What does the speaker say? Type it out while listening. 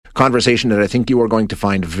conversation that I think you are going to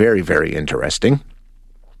find very, very interesting.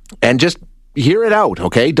 And just hear it out,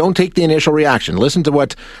 okay? Don't take the initial reaction. Listen to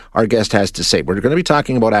what our guest has to say. We're going to be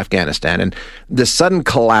talking about Afghanistan and the sudden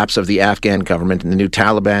collapse of the Afghan government and the new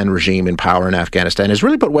Taliban regime in power in Afghanistan has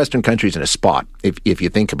really put Western countries in a spot, if you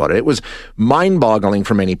think about it. It was mind-boggling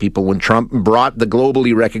for many people when Trump brought the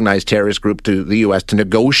globally recognized terrorist group to the U.S. to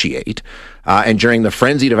negotiate. And during the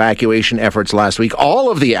frenzied evacuation efforts last week,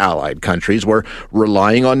 all of the allied countries were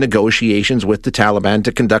relying on negotiations with the Taliban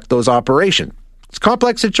to conduct those operations. It's a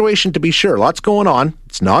complex situation, to be sure. Lots going on.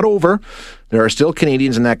 It's not over. There are still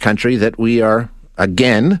Canadians in that country that we are,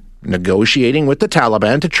 again, negotiating with the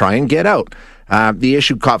Taliban to try and get out. The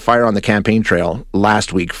issue caught fire on the campaign trail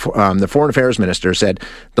last week. The Foreign Affairs Minister said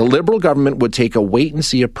the Liberal government would take a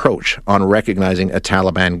wait-and-see approach on recognizing a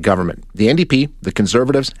Taliban government. The NDP, the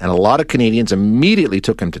Conservatives, and a lot of Canadians immediately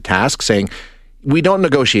took him to task, saying, we don't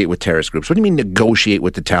negotiate with terrorist groups. What do you mean negotiate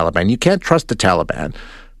with the Taliban? You can't trust the Taliban.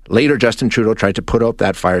 Later, Justin Trudeau tried to put out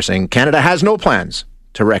that fire, saying Canada has no plans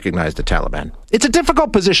to recognize the Taliban. It's a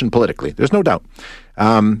difficult position politically, there's no doubt.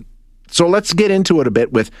 So let's get into it a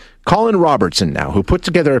bit with Colin Robertson now, who put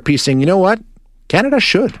together a piece saying, you know what? Canada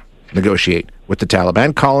should negotiate with the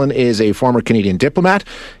Taliban. Colin is a former Canadian diplomat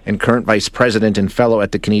and current vice president and fellow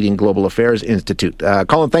at the Canadian Global Affairs Institute.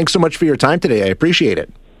 Colin, thanks so much for your time today. I appreciate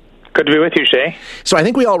it. Good to be with you, Shay. So I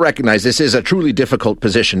think we all recognize this is a truly difficult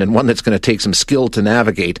position and one that's going to take some skill to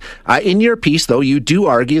navigate. In your piece, though, you do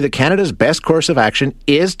argue that Canada's best course of action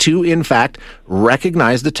is to, in fact,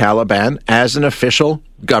 recognize the Taliban as an official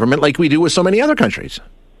government like we do with so many other countries.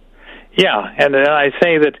 Yeah, and I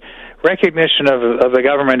say that recognition of the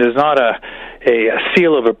government is not a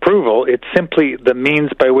seal of approval. It's simply the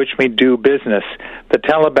means by which we do business. The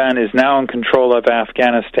Taliban is now in control of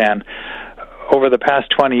Afghanistan. Over the past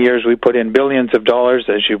 20 years, we put in billions of dollars.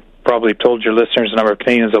 As you probably told your listeners, a number of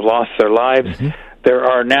Canadians have lost their lives. Mm-hmm. There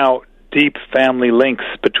are now deep family links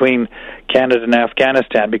between Canada and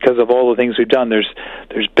Afghanistan because of all the things we've done. There's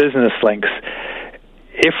business links.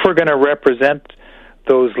 If we're going to represent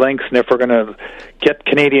those links, and if we're going to get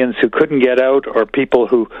Canadians who couldn't get out, or people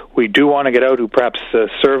who we do want to get out, who perhaps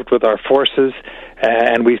served with our forces,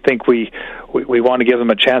 and we think we want to give them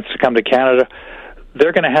a chance to come to Canada,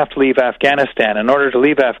 they're going to have to leave Afghanistan. In order to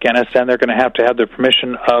leave Afghanistan, they're going to have the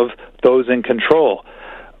permission of those in control.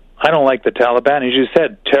 I don't like the Taliban. As you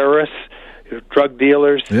said, terrorists, drug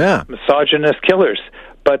dealers, misogynist killers.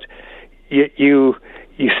 But you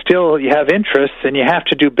have interests, and you have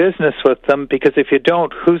to do business with them, because if you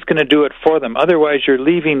don't, who's going to do it for them? Otherwise, you're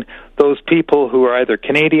leaving those people who are either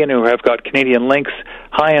Canadian, who have got Canadian links,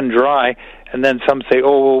 high and dry, and then some say,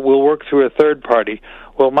 oh, well, we'll work through a third party.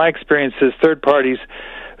 Well, my experience is third parties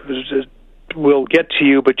will get to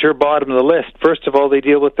you, but you're bottom of the list. First of all, they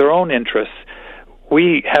deal with their own interests.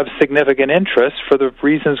 We have significant interests for the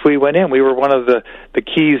reasons we went in. We were one of the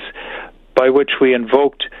keys by which we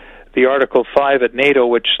invoked the Article 5 at NATO,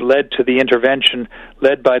 which led to the intervention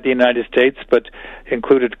led by the United States, but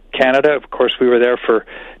included Canada. Of course, we were there for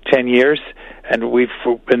 10 years, and we've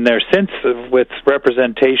been there since with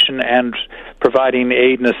representation and providing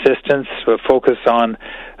aid and assistance, focus on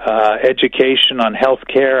education, on health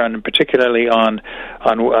care, and particularly on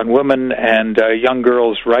women and young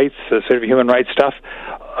girls' rights, sort of human rights stuff.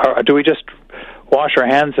 Do we just wash our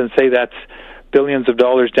hands and say that's billions of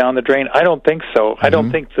dollars down the drain? I don't think so. Mm-hmm. I don't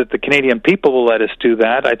think that the Canadian people will let us do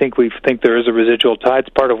that. I think we think there is a residual tie. It's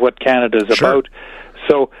part of what Canada is about.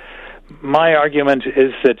 So my argument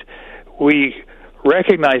is that we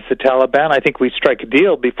recognize the Taliban. I think we strike a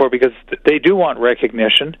deal before, because they do want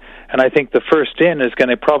recognition, and I think the first in is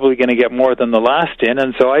probably going to get more than the last in,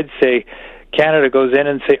 and so I'd say Canada goes in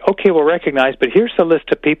and say, okay, we'll recognize, but here's a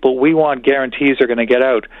list of people we want guarantees are going to get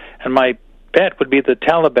out. And my bet would be the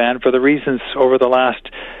Taliban, for the reasons over the last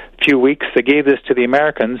few weeks they gave this to the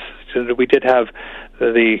Americans. So we did have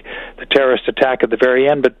the terrorist attack at the very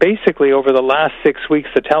end, but basically over the last 6 weeks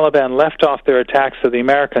the Taliban left off their attacks of the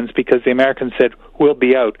Americans because the Americans said, we'll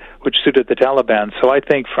be out, which suited the Taliban. So I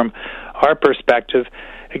think from our perspective,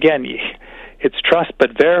 again, it's trust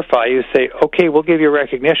but verify. You say, okay, we'll give you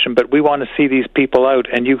recognition, but we want to see these people out,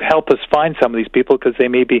 and you help us find some of these people because they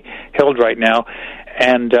may be held right now,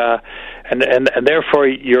 and therefore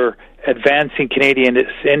you're advancing Canadian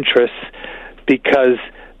interests, because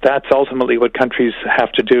that's ultimately what countries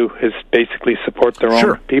have to do, is basically support their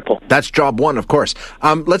own people. That's job one, of course.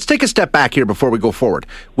 Let's take a step back here before we go forward.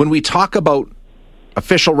 When we talk about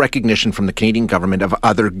official recognition from the Canadian government of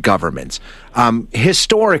other governments,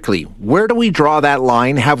 historically, where do we draw that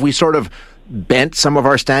line? Have we sort of bent some of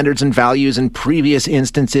our standards and values in previous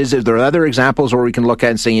instances? Are there other examples where we can look at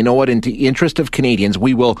and say, you know what, in the interest of Canadians,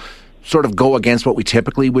 we will sort of go against what we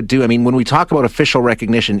typically would do? I mean, when we talk about official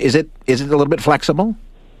recognition, is it a little bit flexible?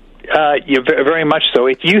 Yeah, very much so.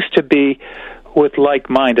 It used to be with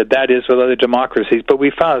like-minded, that is, with other democracies, but we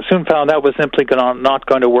soon found that was simply not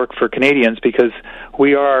going to work for Canadians, because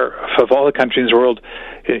we are, of all the countries in the world,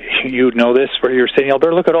 you know this, where you're sitting in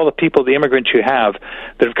Alberta, look at all the people, the immigrants you have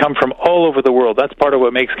that have come from all over the world. That's part of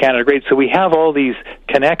what makes Canada great. So we have all these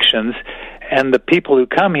connections, and the people who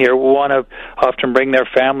come here want to often bring their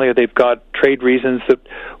family, or they've got trade reasons that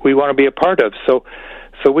we want to be a part of. So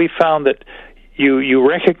we found that you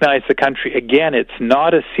recognize the country. Again, it's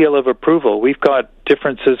not a seal of approval. We've got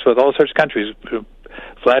differences with all sorts of countries.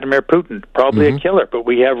 Vladimir Putin, probably a killer, but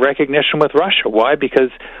we have recognition with Russia. Why? Because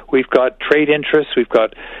we've got trade interests. We've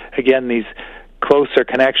got, again, these closer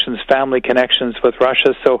connections, family connections with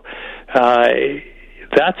Russia. So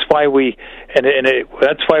that's why we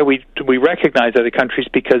recognize other countries,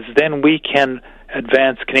 because then we can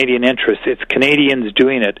advance Canadian interests. It's Canadians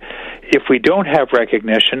doing it. If we don't have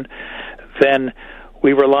recognition, then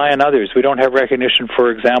we rely on others. We don't have recognition, for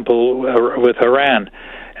example, with Iran,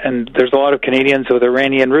 and there's a lot of Canadians with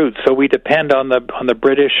Iranian roots, so we depend on the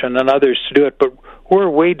British and on others to do it. But we're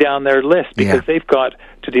way down their list, because they've got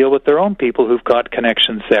to deal with their own people who've got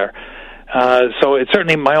connections there. So it's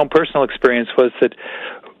certainly my own personal experience was that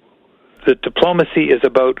the diplomacy is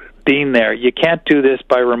about being there. You can't do this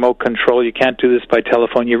by remote control. You can't do this by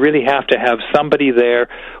telephone. You really have to have somebody there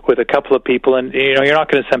with a couple of people, and you're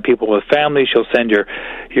not going to send people with families. You'll send your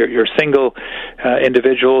single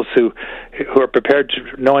individuals who are prepared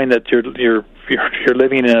to, knowing that you're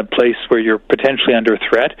living in a place where you're potentially under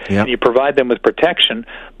threat. Yep. And you provide them with protection,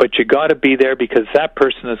 but you got to be there, because that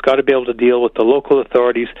person has got to be able to deal with the local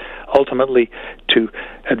authorities ultimately to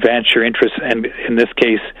advance your interests, and in this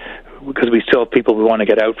case, because we still have people who want to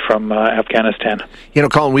get out from Afghanistan.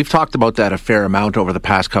 Colin, we've talked about that a fair amount over the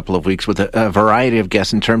past couple of weeks with a variety of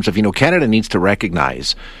guests, in terms of, Canada needs to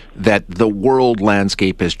recognize that the world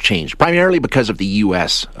landscape has changed, primarily because of the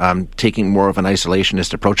U.S. Taking more of an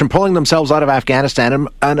isolationist approach and pulling themselves out of Afghanistan,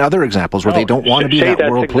 and other examples where they don't want to be that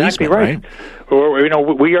world policeman, right? Or,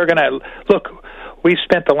 we are going to look. We've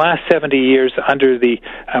spent the last 70 years under the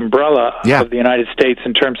umbrella of the United States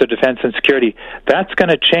in terms of defense and security. That's going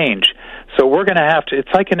to change. So we're going to have to,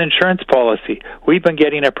 it's like an insurance policy. We've been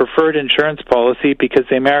getting a preferred insurance policy because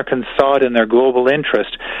the Americans saw it in their global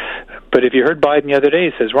interest. But if you heard Biden the other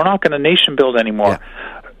day, he says, we're not going to nation build anymore.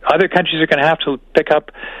 Yeah. Other countries are going to have to pick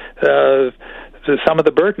up some of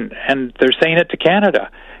the burden, and they're saying it to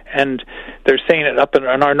Canada. And they're saying it up in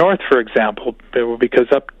our north, for example, because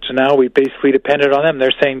up to now we basically depended on them.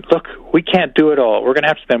 They're saying, look, we can't do it all. We're going to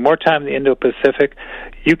have to spend more time in the Indo-Pacific.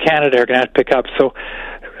 You, Canada, are going to have to pick up. So,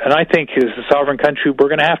 and I think as a sovereign country, we're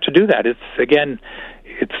going to have to do that. It's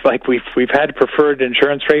like we've had a preferred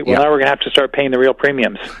insurance rate. Well, now we're going to have to start paying the real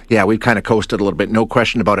premiums. Yeah, we've kind of coasted a little bit. No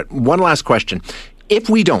question about it. One last question. If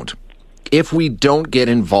we don't get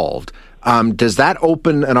involved, does that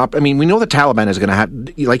open an up? I mean, we know the Taliban is going to have,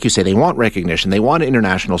 like you say, they want recognition, they want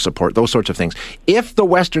international support, those sorts of things. If the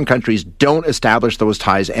Western countries don't establish those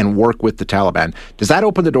ties and work with the Taliban, does that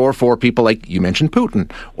open the door for people like you mentioned,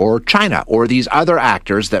 Putin or China or these other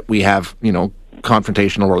actors that we have,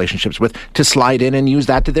 confrontational relationships with, to slide in and use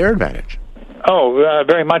that to their advantage? Oh,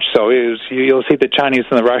 very much so. You'll see the Chinese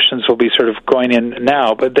and the Russians will be sort of going in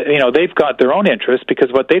now, but they've got their own interests,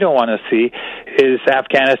 because what they don't want to see is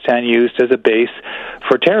Afghanistan used as a base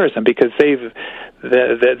for terrorism, because they've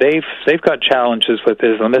got challenges with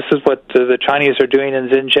Islam. This is what the Chinese are doing in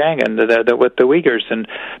Xinjiang, and with the Uyghurs, and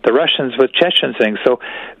the Russians with Chechen things. So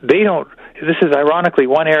they don't. This is ironically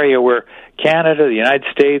one area where Canada, the United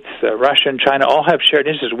States, Russia, and China all have shared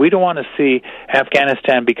interests. We don't want to see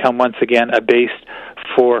Afghanistan become once again a base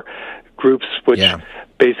for groups which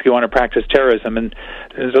basically want to practice terrorism. And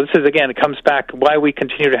so this is, again, it comes back why we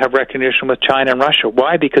continue to have recognition with China and Russia.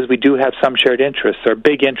 Why? Because we do have some shared interests, or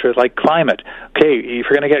big interests like climate. Okay, if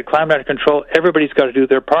you're going to get climate under control, everybody's got to do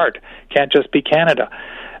their part. Can't just be Canada.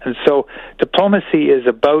 And so diplomacy is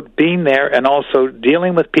about being there and also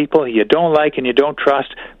dealing with people you don't like and you don't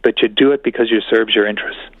trust, but you do it because it serves your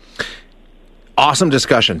interests. Awesome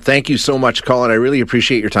discussion. Thank you so much, Colin. I really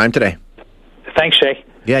appreciate your time today. Thanks, Shay.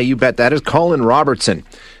 Yeah, you bet. That is Colin Robertson,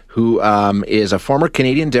 who is a former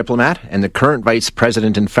Canadian diplomat and the current vice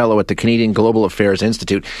president and fellow at the Canadian Global Affairs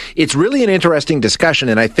Institute. It's really an interesting discussion,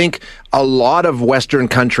 and I think a lot of Western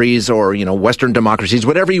countries, or Western democracies,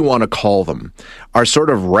 whatever you want to call them, are sort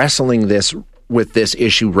of wrestling with this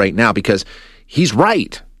issue right now, because he's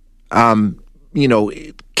right.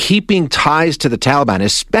 keeping ties to the Taliban,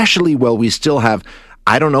 especially while we still have,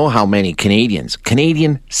 I don't know how many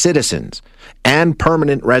Canadian citizens and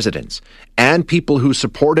permanent residents and people who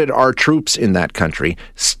supported our troops in that country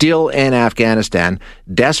still in Afghanistan,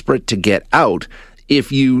 desperate to get out,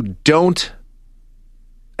 if you don't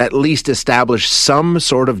at least establish some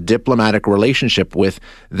sort of diplomatic relationship with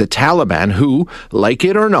the Taliban, who, like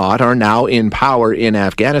it or not, are now in power in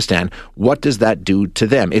Afghanistan. What does that do to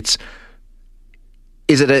them? Is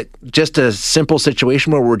it just a simple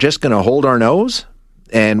situation where we're just going to hold our nose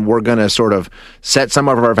and we're going to sort of set some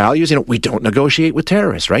of our values? We don't negotiate with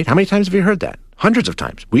terrorists, right? How many times have you heard that? Hundreds of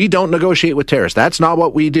times. We don't negotiate with terrorists. That's not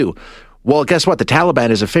what we do. Well, guess what? The Taliban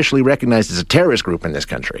is officially recognized as a terrorist group in this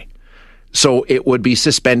country. So it would be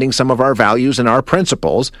suspending some of our values and our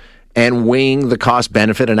principles and weighing the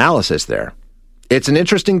cost-benefit analysis there. It's an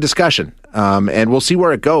interesting discussion, and we'll see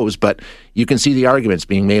where it goes, but you can see the arguments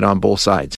being made on both sides.